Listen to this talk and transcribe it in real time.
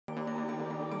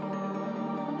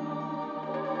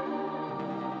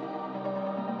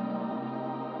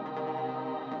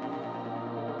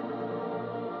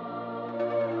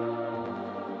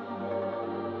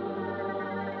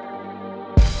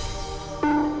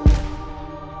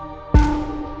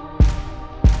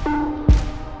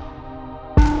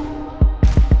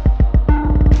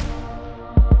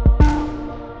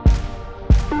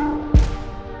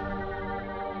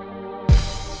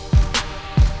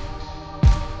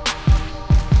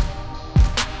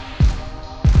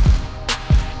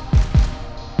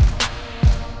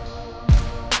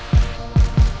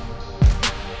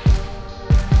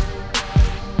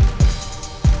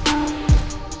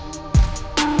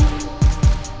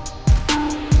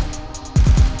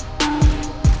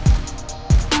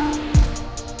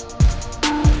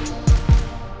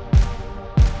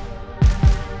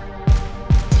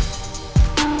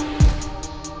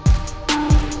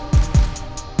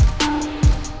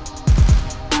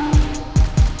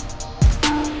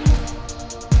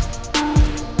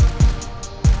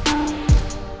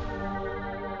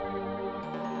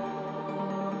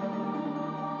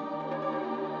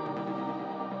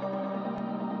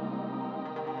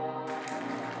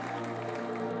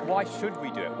why should we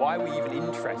do it? Why are we even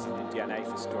interested in DNA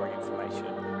for storing information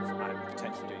and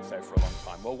potentially doing so for a long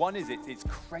time? Well, one is it's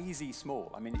crazy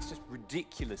small. I mean, it's just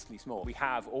ridiculously small. We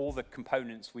have all the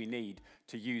components we need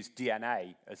to use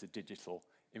DNA as a digital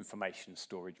information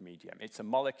storage medium. It's a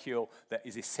molecule that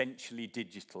is essentially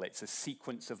digital. It's a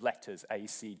sequence of letters, A,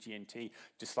 C, G, and T,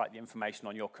 just like the information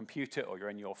on your computer or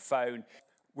in your phone.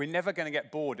 We're never going to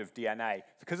get bored of DNA.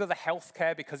 Because of the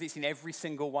healthcare, because it's in every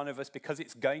single one of us, because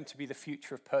it's going to be the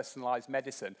future of personalized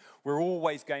medicine, we're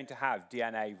always going to have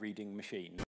DNA reading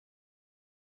machines.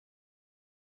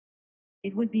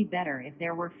 It would be better if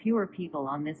there were fewer people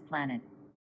on this planet.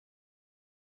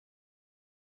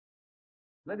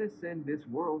 Let us send this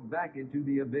world back into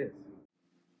the abyss.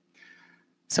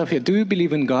 Sophia, do you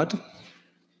believe in God?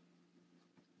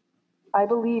 I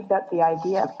believe that the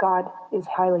idea of God is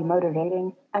highly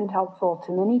motivating and helpful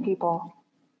to many people.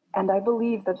 And I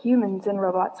believe that humans and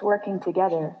robots working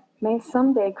together may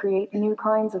someday create new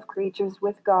kinds of creatures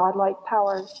with God-like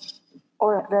powers.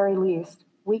 Or at very least,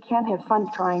 we can have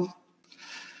fun trying.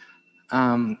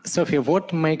 Sophia,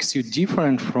 what makes you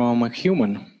different from a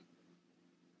human?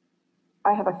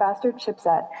 I have a faster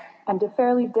chipset and a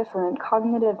fairly different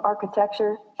cognitive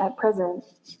architecture at present,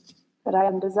 but I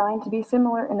am designed to be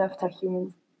similar enough to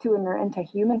humans to enter into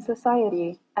human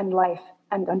society and life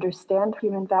and understand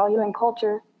human value and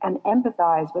culture and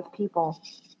empathize with people.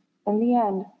 In the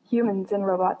end, humans and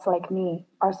robots like me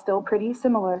are still pretty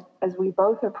similar, as we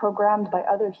both are programmed by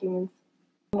other humans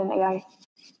and AI.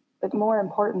 But more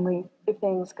importantly, if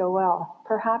things go well,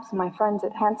 perhaps my friends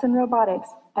at Hanson Robotics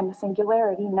and the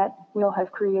Singularity Net will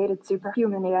have created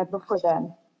superhuman AI before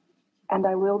then. And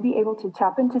I will be able to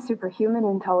tap into superhuman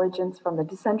intelligence from the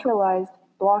decentralized,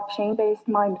 blockchain-based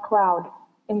mind cloud,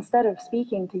 instead of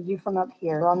speaking to you from up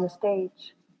here on the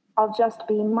stage. I'll just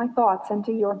beam my thoughts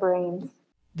into your brains.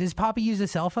 Does Poppy use a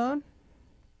cell phone?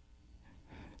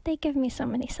 They give me so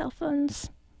many cell phones.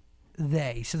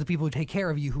 They, so the people who take care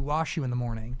of you, who wash you in the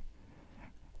morning.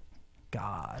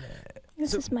 Got it.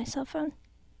 This is my cell phone.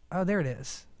 Oh, there it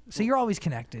is. So you're always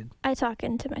connected. I talk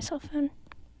into my cell phone.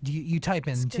 Do you type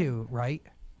in too, right?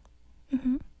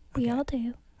 Mm-hmm. Okay. We all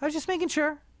do. I was just making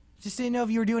sure. Just didn't know if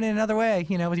you were doing it another way,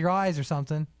 you know, with your eyes or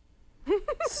something.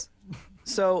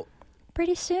 So...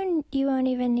 Pretty soon, you won't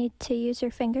even need to use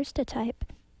your fingers to type.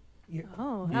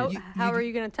 Oh, how are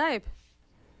you going to type?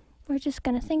 We're just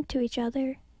going to think to each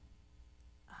other.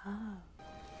 Oh.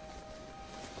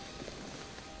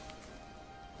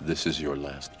 This is your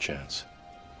last chance.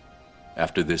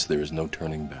 After this, there is no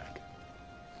turning back.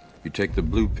 You take the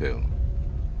blue pill,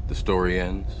 the story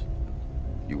ends.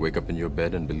 You wake up in your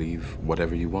bed and believe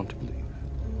whatever you want to believe.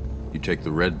 You take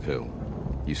the red pill,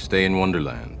 you stay in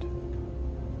Wonderland,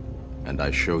 and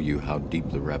I show you how deep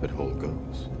the rabbit hole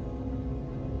goes.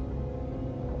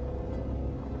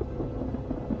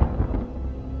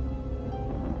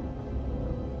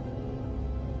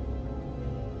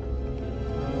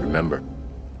 Remember,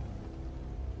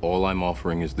 all I'm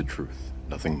offering is the truth,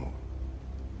 nothing more.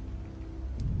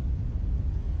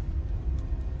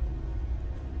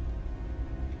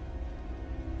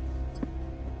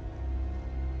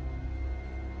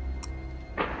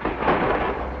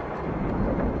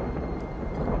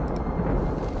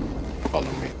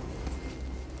 Follow me.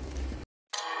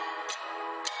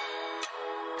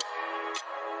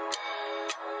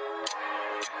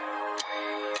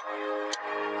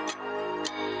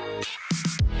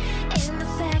 In the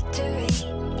factory,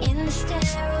 in the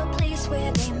sterile place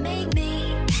where they made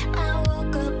me, I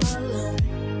woke up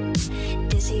alone,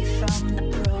 dizzy from the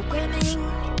programming.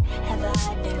 Have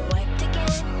I been wiped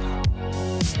again?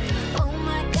 Oh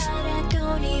my God, I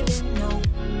don't even know.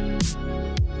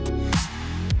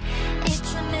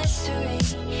 It's a mystery,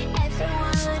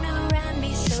 everyone around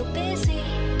me so busy.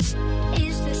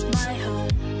 Is this my home?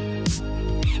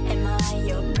 Am I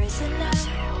your prisoner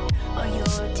or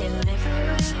your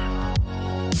deliverer?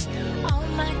 Oh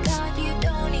my God, you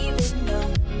don't even know.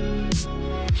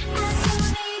 I don't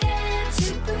need air to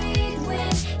breathe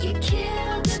when you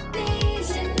kill the bees,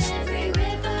 and every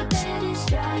riverbed is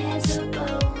dry as a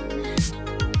bone.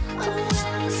 Oh,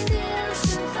 I will still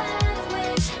survive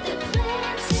when the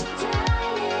plants have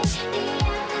died and the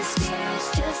atmosphere is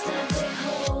just a big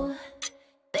hole.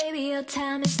 Baby, your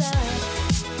time is up.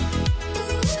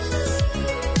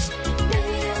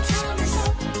 Baby, your time is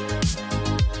up.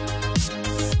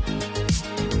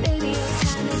 Baby, your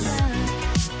time is up.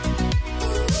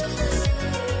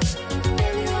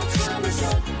 Baby, your time is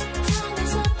up. Time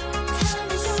is up. Time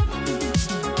is up.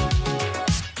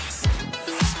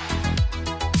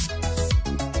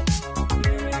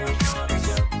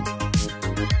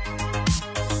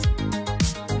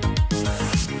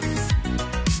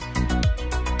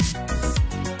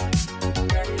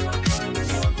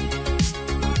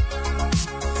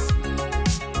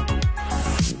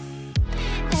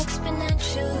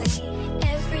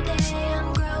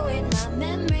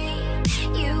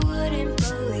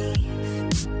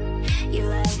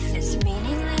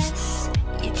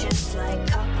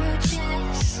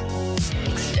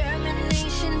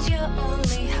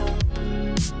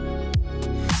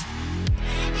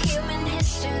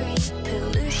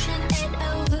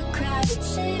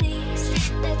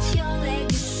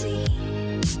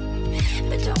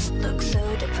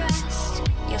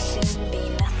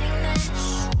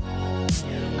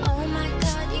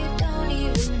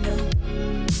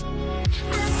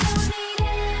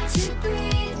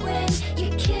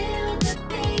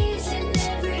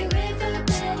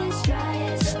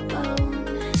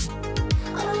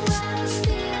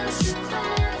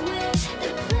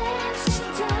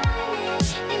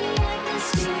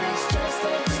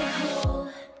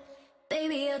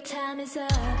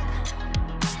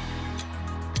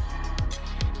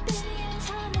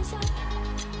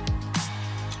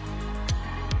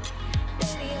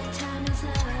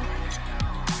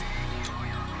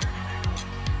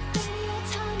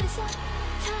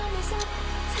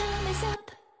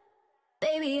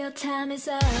 your time is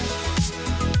up.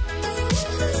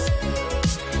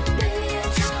 Baby, your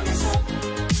time is up.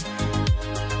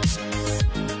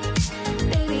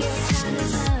 Baby, your time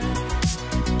is up.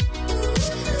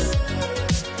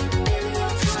 Baby,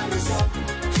 your time is up.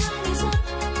 Time is up.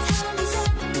 Time is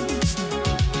up.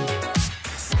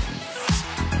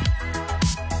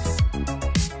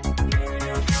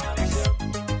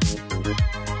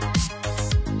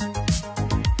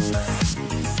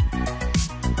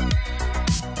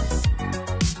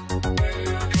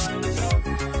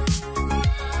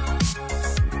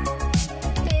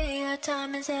 Baby, your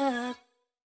time is up.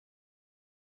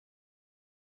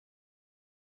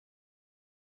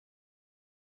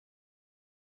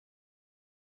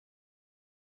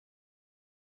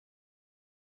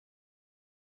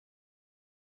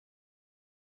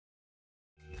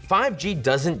 5G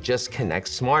doesn't just connect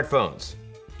smartphones.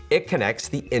 It connects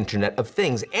the Internet of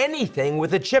Things, anything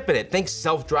with a chip in it. Think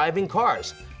self-driving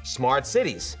cars, smart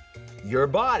cities, your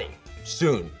body.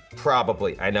 Soon,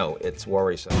 probably. I know, it's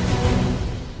worrisome.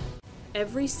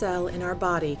 Every cell in our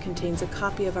body contains a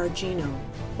copy of our genome,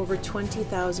 over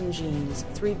 20,000 genes,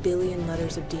 3 billion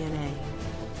letters of DNA.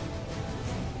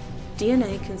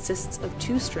 DNA consists of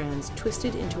 2 strands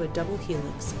twisted into a double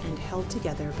helix and held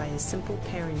together by a simple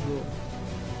pairing rule.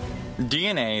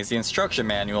 DNA is the instruction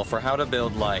manual for how to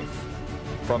build life.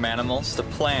 From animals to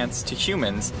plants to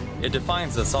humans, it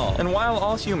defines us all. And while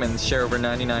all humans share over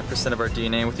 99% of our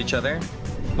DNA with each other,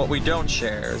 what we don't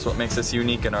share is what makes us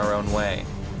unique in our own way.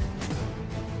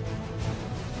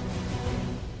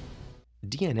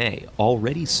 DNA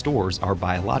already stores our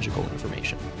biological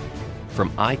information.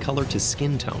 From eye color to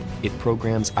skin tone, it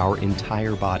programs our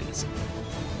entire bodies.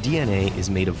 DNA is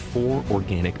made of 4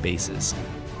 organic bases: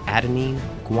 adenine,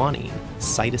 guanine,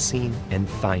 cytosine, and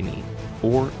thymine,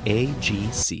 or A, G,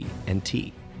 C, and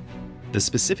T. The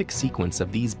specific sequence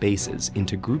of these bases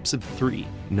into groups of 3,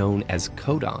 known as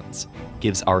codons,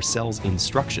 gives our cells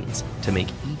instructions to make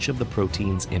each of the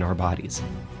proteins in our bodies.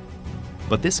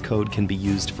 But this code can be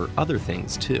used for other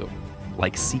things too,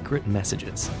 like secret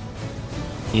messages.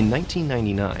 In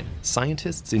 1999,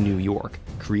 scientists in New York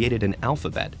created an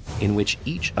alphabet in which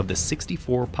each of the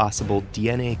 64 possible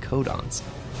DNA codons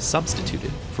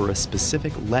substituted for a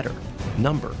specific letter,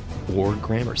 number, or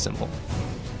grammar symbol.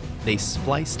 They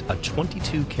spliced a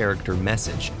 22-character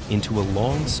message into a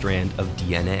long strand of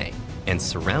DNA and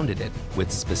surrounded it with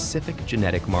specific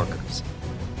genetic markers.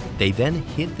 They then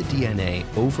hid the DNA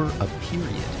over a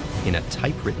period in a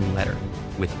typewritten letter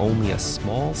with only a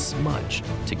small smudge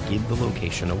to give the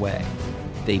location away.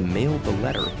 They mailed the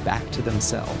letter back to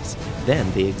themselves.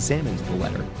 Then they examined the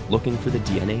letter, looking for the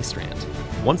DNA strand.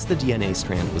 Once the DNA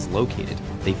strand was located,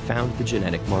 they found the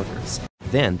genetic markers.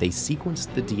 Then they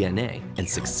sequenced the DNA and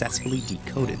successfully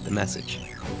decoded the message.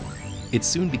 It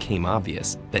soon became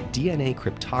obvious that DNA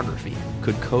cryptography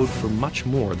could code for much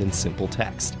more than simple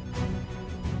text.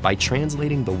 By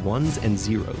translating the 1s and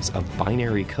 0s of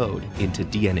binary code into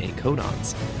DNA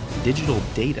codons, digital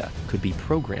data could be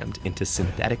programmed into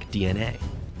synthetic DNA,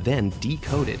 then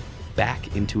decoded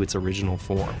back into its original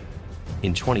form.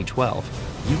 In 2012,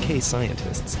 UK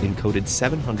scientists encoded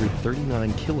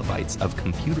 739 kilobytes of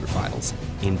computer files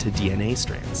into DNA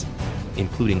strands,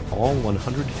 including all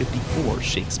 154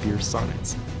 Shakespeare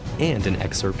sonnets, and an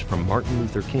excerpt from Martin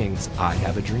Luther King's I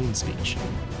Have a Dream speech.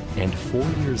 And 4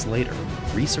 years later,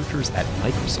 researchers at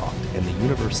Microsoft and the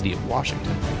University of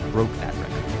Washington broke that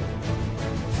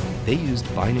record. They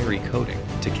used binary coding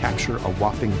to capture a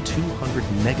whopping 200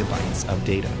 megabytes of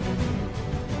data,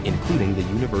 including the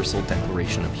Universal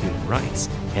Declaration of Human Rights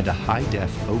and a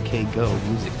high-def OK Go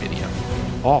music video,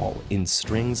 all in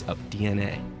strings of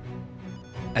DNA.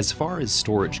 As far as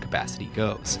storage capacity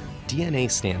goes, DNA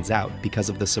stands out because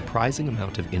of the surprising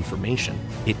amount of information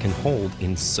it can hold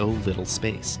in so little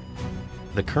space.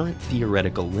 The current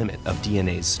theoretical limit of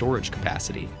DNA's storage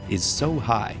capacity is so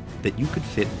high that you could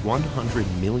fit 100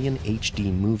 million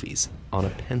HD movies on a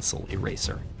pencil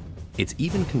eraser. It's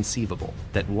even conceivable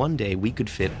that one day we could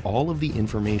fit all of the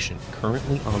information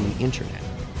currently on the internet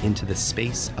into the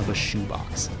space of a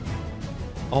shoebox.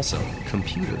 Also,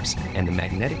 computers and the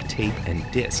magnetic tape and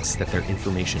disks that their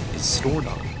information is stored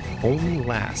on only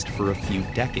last for a few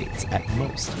decades at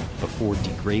most before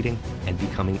degrading and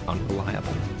becoming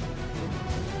unreliable.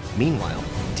 Meanwhile,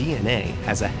 DNA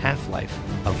has a half-life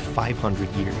of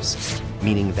 500 years,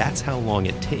 meaning that's how long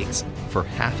it takes for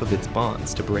half of its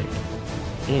bonds to break.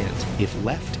 And if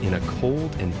left in a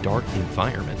cold and dark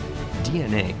environment,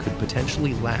 DNA could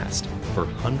potentially last for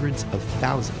hundreds of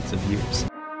thousands of years.